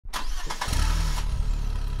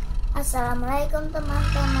Assalamualaikum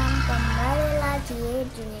teman-teman, kembali lagi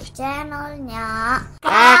di channelnya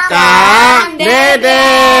Kakak Ndedek.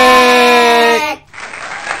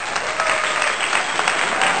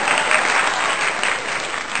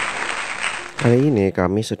 Kali ini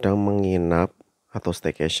kami sedang menginap atau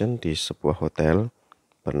staycation di sebuah hotel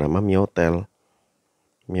bernama Meotel.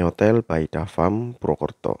 Meotel by Dafam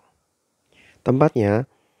Purwokerto. Tempatnya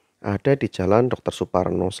ada di Jalan Dr.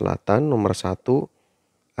 Suparno Selatan nomor 1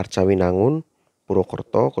 Arcawinangun,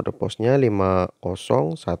 Purwokerto, kode posnya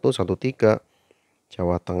 50113,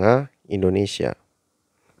 Jawa Tengah, Indonesia.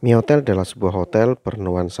 Meotel adalah sebuah hotel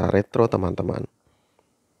bernuansa retro, teman-teman.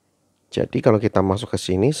 Jadi kalau kita masuk ke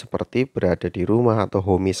sini seperti berada di rumah atau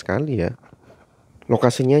homey sekali ya.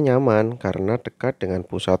 Lokasinya nyaman karena dekat dengan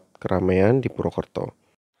pusat keramaian di Purwokerto.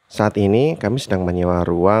 Saat ini kami sedang menyewa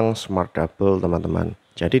ruang smart double, teman-teman.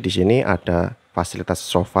 Jadi di sini ada fasilitas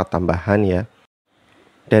sofa tambahan ya.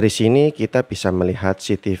 Dari sini kita bisa melihat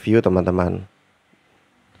city view, teman-teman.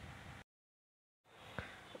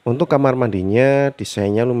 Untuk kamar mandinya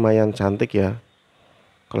desainnya lumayan cantik ya.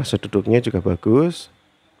 Kelas duduknya juga bagus.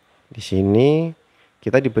 Di sini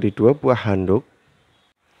kita diberi 2 buah handuk.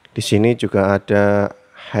 Di sini juga ada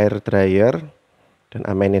hair dryer dan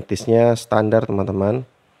amenitiesnya standar, teman-teman.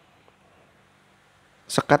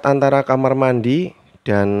 Sekat antara kamar mandi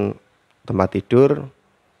dan tempat tidur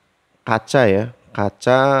kaca ya.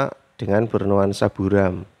 Kaca dengan bernuansa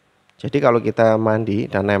buram. Jadi kalau kita mandi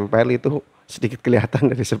dan nempel itu sedikit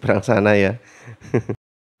kelihatan dari seberang sana ya.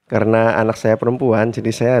 Karena anak saya perempuan,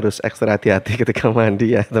 jadi saya harus ekstra hati-hati ketika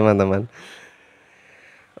mandi ya, teman-teman.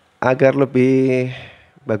 Agar lebih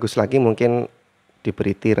bagus lagi mungkin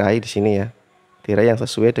diberi tirai di sini ya. Tirai yang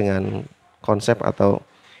sesuai dengan konsep atau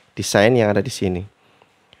desain yang ada di sini.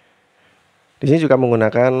 Di sini juga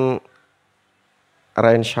menggunakan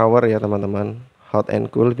rain shower ya, teman-teman. Hot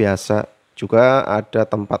and cool biasa. Juga ada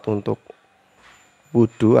tempat untuk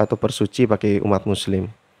wudhu atau bersuci bagi umat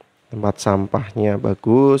muslim. Tempat sampahnya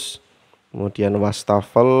bagus. Kemudian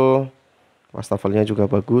wastafelnya juga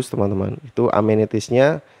bagus, teman-teman. Itu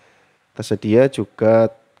amenitiesnya tersedia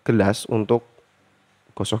juga gelas untuk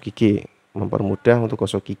gosok gigi. Mempermudah untuk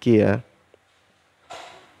gosok gigi ya.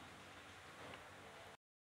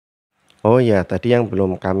 Oh ya, tadi yang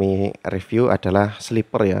belum kami review adalah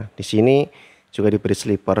slipper ya. Di sini juga diberi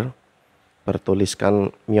slipper bertuliskan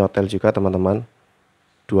Meotel juga, teman-teman.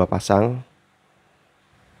 2 pasang.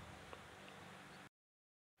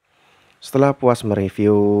 Setelah puas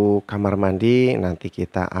mereview kamar mandi, nanti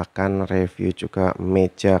kita akan review juga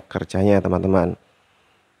meja kerjanya, teman-teman.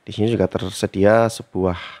 Di sini juga tersedia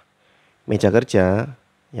sebuah meja kerja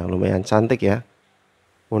yang lumayan cantik ya.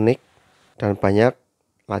 Unik dan banyak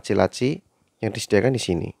laci-laci yang disediakan di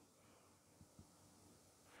sini.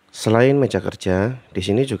 Selain meja kerja, di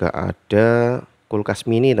sini juga ada kulkas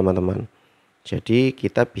mini, teman-teman. Jadi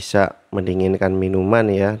kita bisa mendinginkan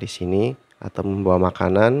minuman ya di sini atau membawa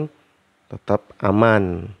makanan tetap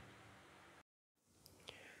aman.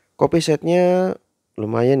 Kopi setnya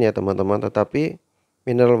lumayan ya, teman-teman, tetapi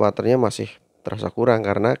mineral waternya masih terasa kurang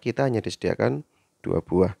karena kita hanya disediakan 2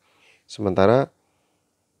 buah. Sementara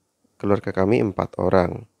keluarga kami 4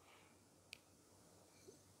 orang.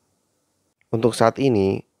 Untuk saat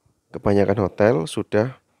ini, kebanyakan hotel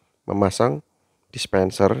sudah memasang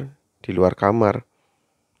dispenser di luar kamar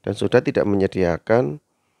dan sudah tidak menyediakan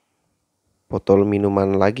botol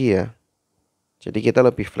minuman lagi ya. Jadi kita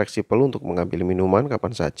lebih fleksibel untuk mengambil minuman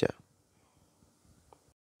kapan saja.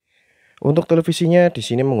 Untuk televisinya di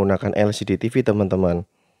sini menggunakan LCD TV, teman-teman.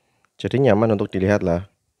 Jadi nyaman untuk dilihat lah.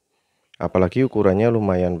 Apalagi ukurannya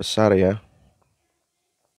lumayan besar ya.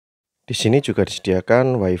 Di sini juga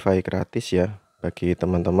disediakan WiFi gratis ya bagi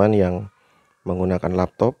teman-teman yang menggunakan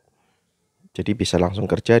laptop. Jadi bisa langsung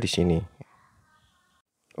kerja di sini.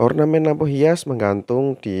 Ornamen lampu hias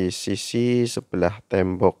menggantung di sisi sebelah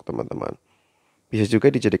tembok, teman-teman. Bisa juga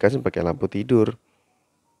dijadikan sebagai lampu tidur.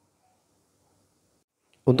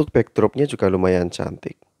 Untuk backdropnya juga lumayan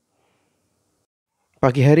cantik.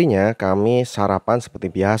 Pagi harinya kami sarapan seperti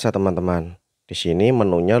biasa, teman-teman. Di sini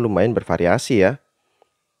menunya lumayan bervariasi ya.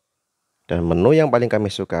 Dan menu yang paling kami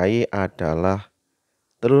sukai adalah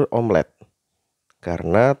telur omelet.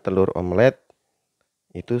 Karena telur omelet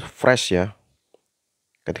itu fresh ya.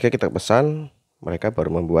 Ketika kita pesan, mereka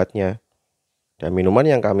baru membuatnya. Dan minuman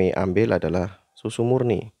yang kami ambil adalah susu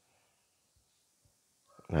murni.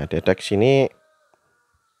 Nah, Ndedek sini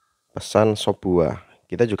pesan sop buah.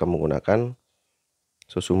 Kita juga menggunakan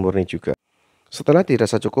susu murni juga. Setelah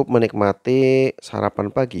dirasa cukup menikmati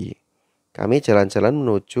sarapan pagi, kami jalan-jalan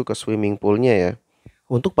menuju ke swimming poolnya ya.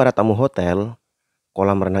 Untuk para tamu hotel,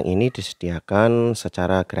 kolam renang ini disediakan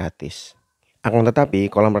secara gratis. Akan tetapi,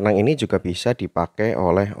 kolam renang ini juga bisa dipakai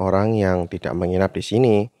oleh orang yang tidak menginap di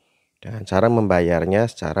sini dengan cara membayarnya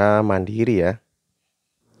secara mandiri ya.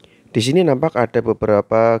 Di sini nampak ada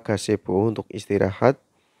beberapa gazebo untuk istirahat,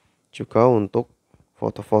 juga untuk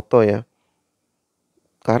foto-foto ya.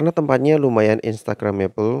 Karena tempatnya lumayan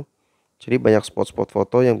instagramable, jadi banyak spot-spot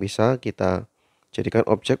foto yang bisa kita jadikan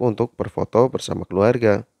objek untuk berfoto bersama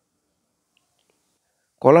keluarga.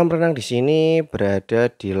 Kolam renang di sini berada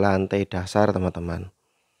di lantai dasar, teman-teman.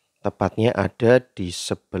 Tepatnya ada di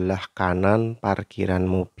sebelah kanan parkiran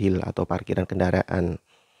mobil atau parkiran kendaraan.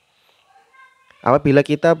 Apabila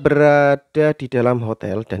kita berada di dalam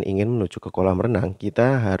hotel dan ingin menuju ke kolam renang,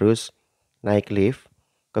 kita harus naik lift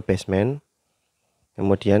ke basement.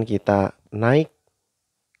 Kemudian kita naik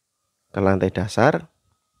ke lantai dasar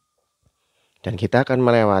dan kita akan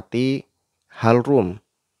melewati hall room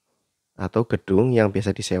atau gedung yang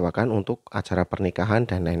biasa disewakan untuk acara pernikahan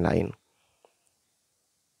dan lain-lain.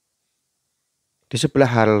 Di sebelah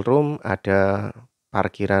hall room ada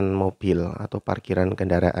parkiran mobil atau parkiran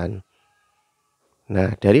kendaraan.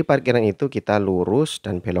 Nah, dari parkiran itu kita lurus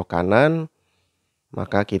dan belok kanan,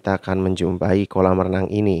 maka kita akan menjumpai kolam renang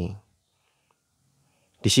ini.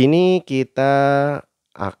 Di sini kita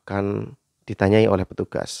akan ditanyai oleh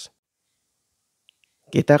petugas.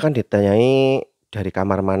 Kita akan ditanyai dari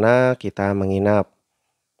kamar mana kita menginap.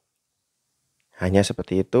 Hanya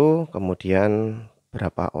seperti itu, kemudian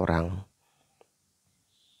berapa orang.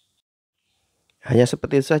 Hanya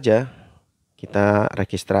seperti itu saja, kita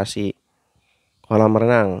registrasi kolam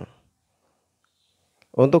renang.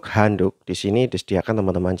 Untuk handuk di sini disediakan,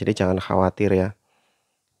 teman-teman, jadi jangan khawatir ya.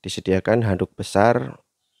 Disediakan handuk besar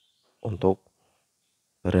untuk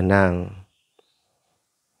berenang.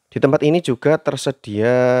 Di tempat ini juga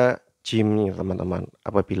tersedia gym nih, teman-teman.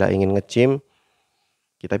 Apabila ingin nge-gym,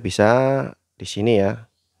 kita bisa di sini ya.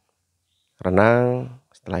 Renang,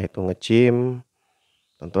 setelah itu nge-gym,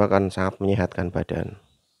 tentu akan sangat menyehatkan badan.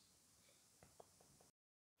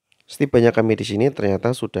 Setibanya kami di sini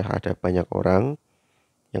ternyata sudah ada banyak orang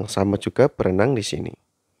yang sama juga berenang di sini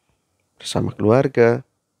bersama keluarga.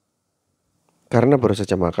 Karena baru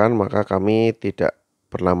saja makan, maka kami tidak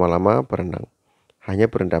berlama-lama berenang, hanya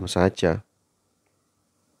berendam saja.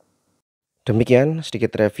 Demikian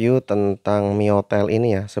sedikit review tentang Meotel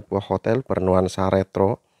ini ya, sebuah hotel bernuansa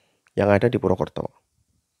retro yang ada di Purwokerto.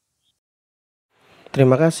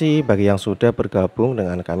 Terima kasih bagi yang sudah bergabung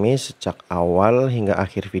dengan kami sejak awal hingga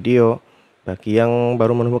akhir video. Bagi yang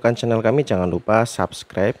baru menemukan channel kami, jangan lupa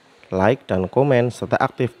subscribe, like, dan komen, serta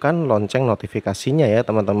aktifkan lonceng notifikasinya ya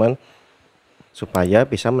teman-teman, supaya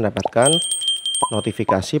bisa mendapatkan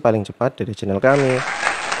notifikasi paling cepat dari channel kami.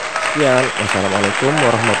 Sekian, wassalamualaikum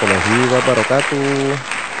warahmatullahi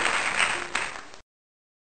wabarakatuh.